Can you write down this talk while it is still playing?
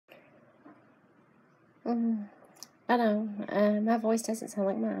Mm, I know my voice doesn't sound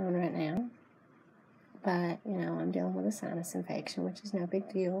like my own right now, but I'm dealing with a sinus infection, which is no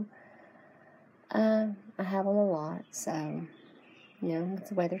big deal. I have them a lot, so with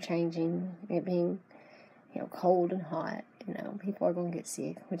the weather changing, it being cold and hot, people are going to get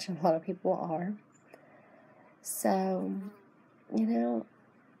sick, which a lot of people are. So,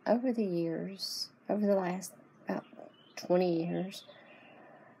 over the years, over the last about 20 years,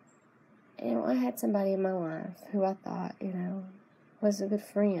 I had somebody in my life who I thought, was a good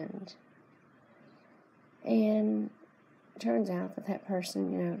friend. And it turns out that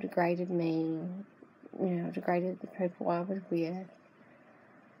person, degraded me, degraded the people I was with.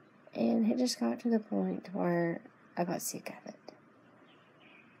 And it just got to the point where I got sick of it.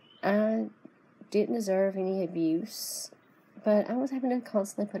 I didn't deserve any abuse, but I was having to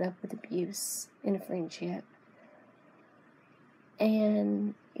constantly put up with abuse in a friendship.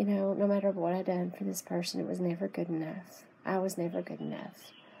 And, no matter what I done for this person, it was never good enough. I was never good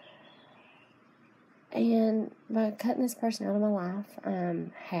enough. And by cutting this person out of my life,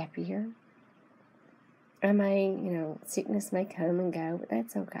 I'm happier. I may, sickness may come and go, but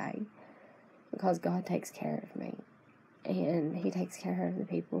that's okay. Because God takes care of me. And He takes care of the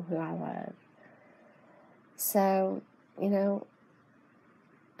people who I love. So,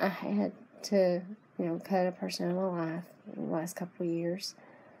 I had to, cut a person out of my life in the last couple of years.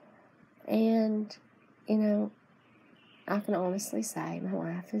 And, I can honestly say my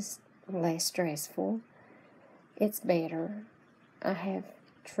life is less stressful. It's better. I have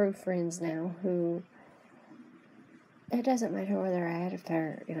true friends now who, it doesn't matter where they're at, if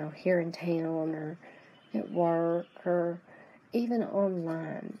they're, here in town or at work or even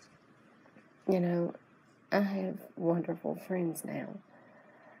online. I have wonderful friends now.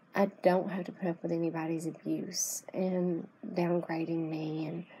 I don't have to put up with anybody's abuse and downgrading me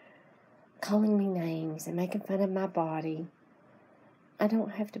and calling me names and making fun of my body. I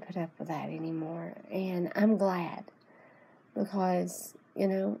don't have to put up with that anymore. And I'm glad because,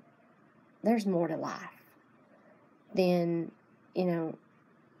 there's more to life than,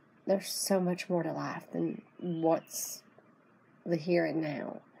 there's so much more to life than what's the here and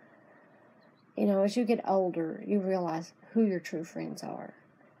now. As you get older, you realize who your true friends are.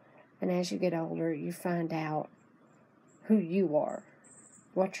 And as you get older, you find out who you are,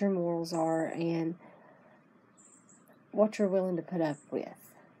 what your morals are, and what you're willing to put up with.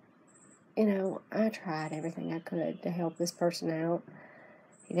 I tried everything I could to help this person out.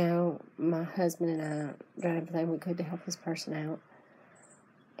 My husband and I did everything we could to help this person out.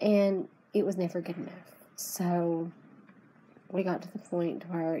 And it was never good enough. So we got to the point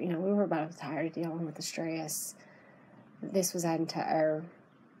where, we were both tired of dealing with the stress this was adding to our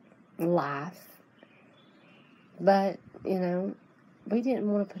life. But, we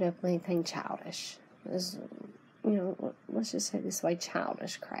didn't want to put up with anything childish. It was, let's just say it this way,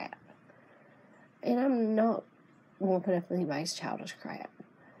 childish crap. And I'm not going to put up with anybody's childish crap.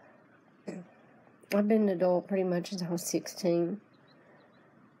 I've been an adult pretty much since I was 16.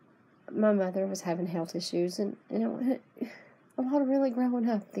 My mother was having health issues, and, a lot of really growing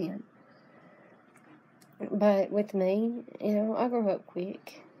up then. But with me, I grew up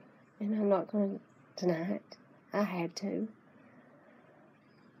quick, and I'm not going to deny it. I had to.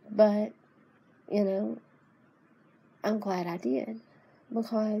 But, I'm glad I did,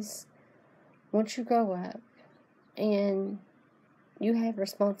 because once you grow up and you have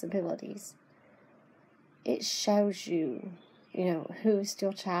responsibilities, it shows you, who is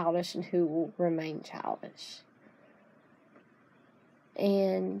still childish and who will remain childish.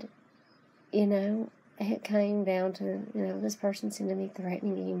 And, it came down to, this person sending me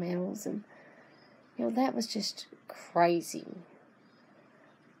threatening emails, and, that was just crazy.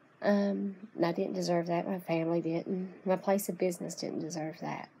 I didn't deserve that. My family didn't. My place of business didn't deserve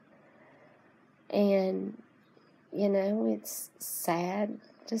that. And, it's sad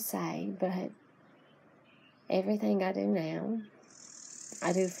to say, but everything I do now,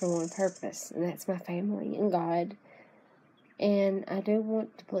 I do for one purpose, and that's my family and God. And I do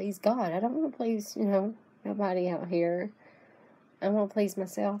want to please God. I don't want to please, nobody out here. I want to please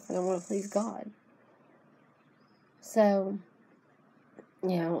myself, and I want to please God. So,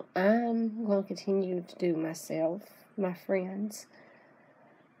 I'm going to continue to do myself, my friends.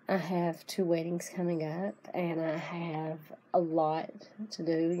 I have 2 weddings coming up, and I have a lot to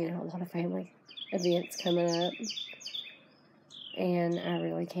do, a lot of family events coming up. And I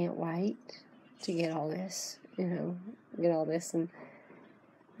really can't wait to get all this, and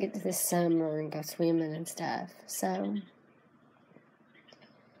get to this summer and go swimming and stuff. So,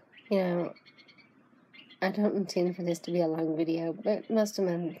 I don't intend for this to be a long video, but most of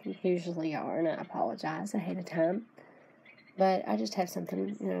them usually are, and I apologize ahead of time. But I just have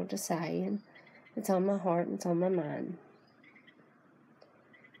something, to say, and it's on my heart and it's on my mind.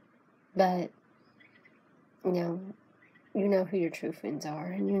 But, you know who your true friends are,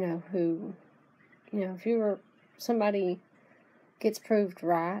 and you know who, if somebody gets proved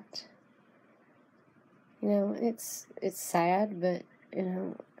right, it's sad, but,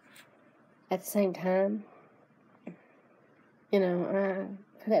 at the same time, I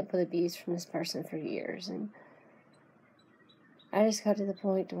put up with abuse from this person for years, and I just got to the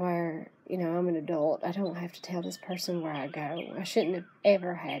point where, I'm an adult. I don't have to tell this person where I go. I shouldn't have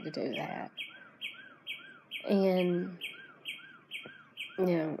ever had to do that. And,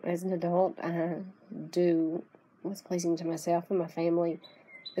 as an adult, I do what's pleasing to myself and my family,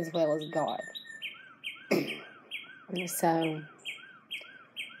 as well as God. And so,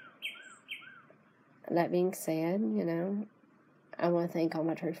 that being said, I want to thank all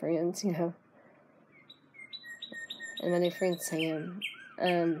my true friends, and my new friend Sam.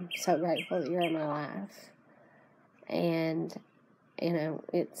 I'm so grateful that you're in my life. And,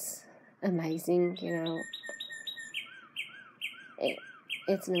 it's amazing,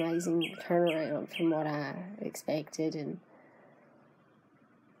 it's an amazing turnaround from what I expected. And,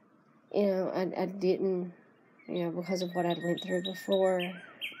 I didn't, because of what I'd went through before,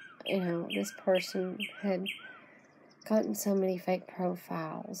 this person had gotten so many fake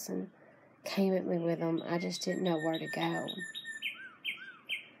profiles and came at me with them. I just didn't know where to go.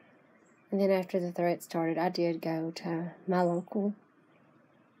 And then after the threat started, I did go to my local,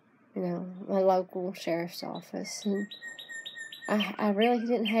 sheriff's office. And I really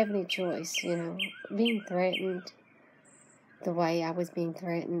didn't have any choice, being threatened the way I was being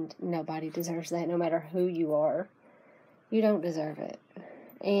threatened. Nobody deserves that, no matter who you are. You don't deserve it.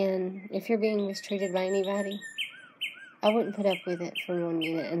 And if you're being mistreated by anybody, I wouldn't put up with it for 1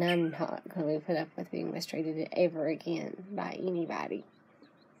 minute, and I'm not going to put up with being mistreated ever again by anybody.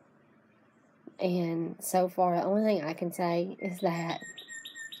 And so far, the only thing I can say is that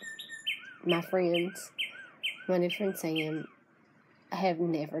my friends, my new friend Sam, have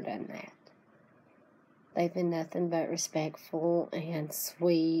never done that. They've been nothing but respectful and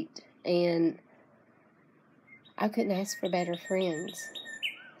sweet, and I couldn't ask for better friends.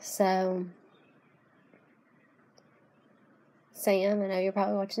 So, Sam, I know you're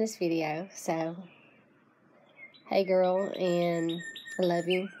probably watching this video, so, hey girl, and I love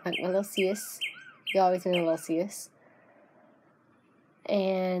you, like my little sis. You always been a little sis.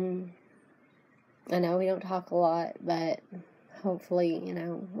 And I know we don't talk a lot, but hopefully,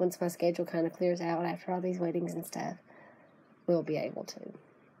 once my schedule kind of clears out after all these weddings and stuff, we'll be able to.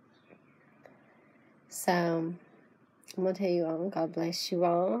 So, I'm going to tell you all, God bless you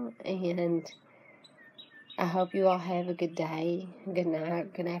all, and I hope you all have a good day, good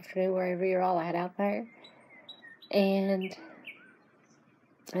night, good afternoon, wherever you're all at out there. And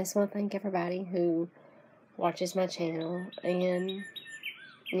I just want to thank everybody who watches my channel, and,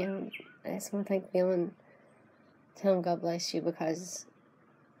 I just want to thank Bill and tell him God bless you, because,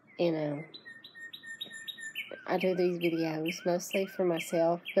 I do these videos mostly for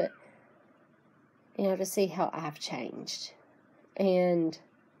myself, but, to see how I've changed. And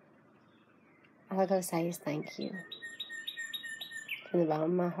all I gotta say is thank you from the bottom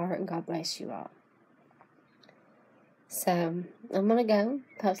of my heart, and God bless you all. So, I'm gonna go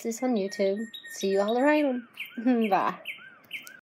post this on YouTube. See you all around. Bye.